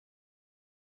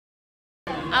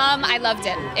I loved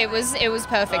it. It was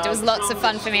perfect. It was lots of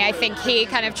fun for me. I think he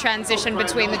kind of transitioned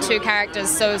between the two characters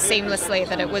so seamlessly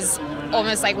that it was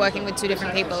almost like working with two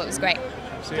different people. It was great.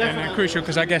 And crucial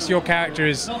because I guess your character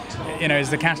is, is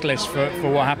the catalyst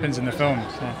for what happens in the film.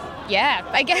 So. Yeah,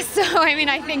 I guess so. I mean,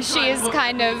 I think she is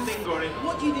kind of,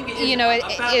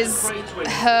 is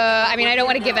her. I mean, I don't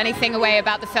want to give anything away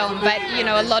about the film, but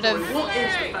a lot of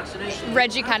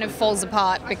Reggie kind of falls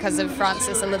apart because of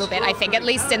Francis a little bit. I think, at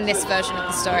least in this version of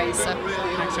the story. So.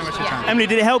 Thanks so much for your time. Emily,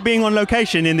 did it help being on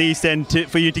location in the East End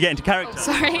for you to get into character?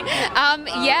 Sorry.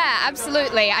 Yeah,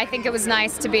 absolutely. I think it was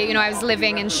nice to be. I was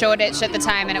living in Shoreditch at the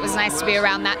time, and it was nice to be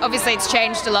around that. Obviously, it's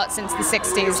changed a lot since the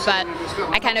 '60s, but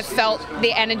I kind of felt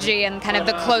the energy and kind of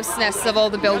the closeness of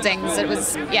all the buildings. It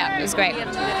was great.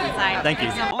 Thank you.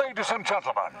 Ladies and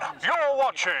gentlemen, you're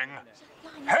watching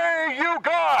Hey You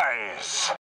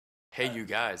Guys! Hey You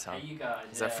Guys, huh? Hey You Guys.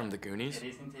 Is that from the Goonies? It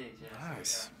is indeed, yes.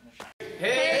 Nice.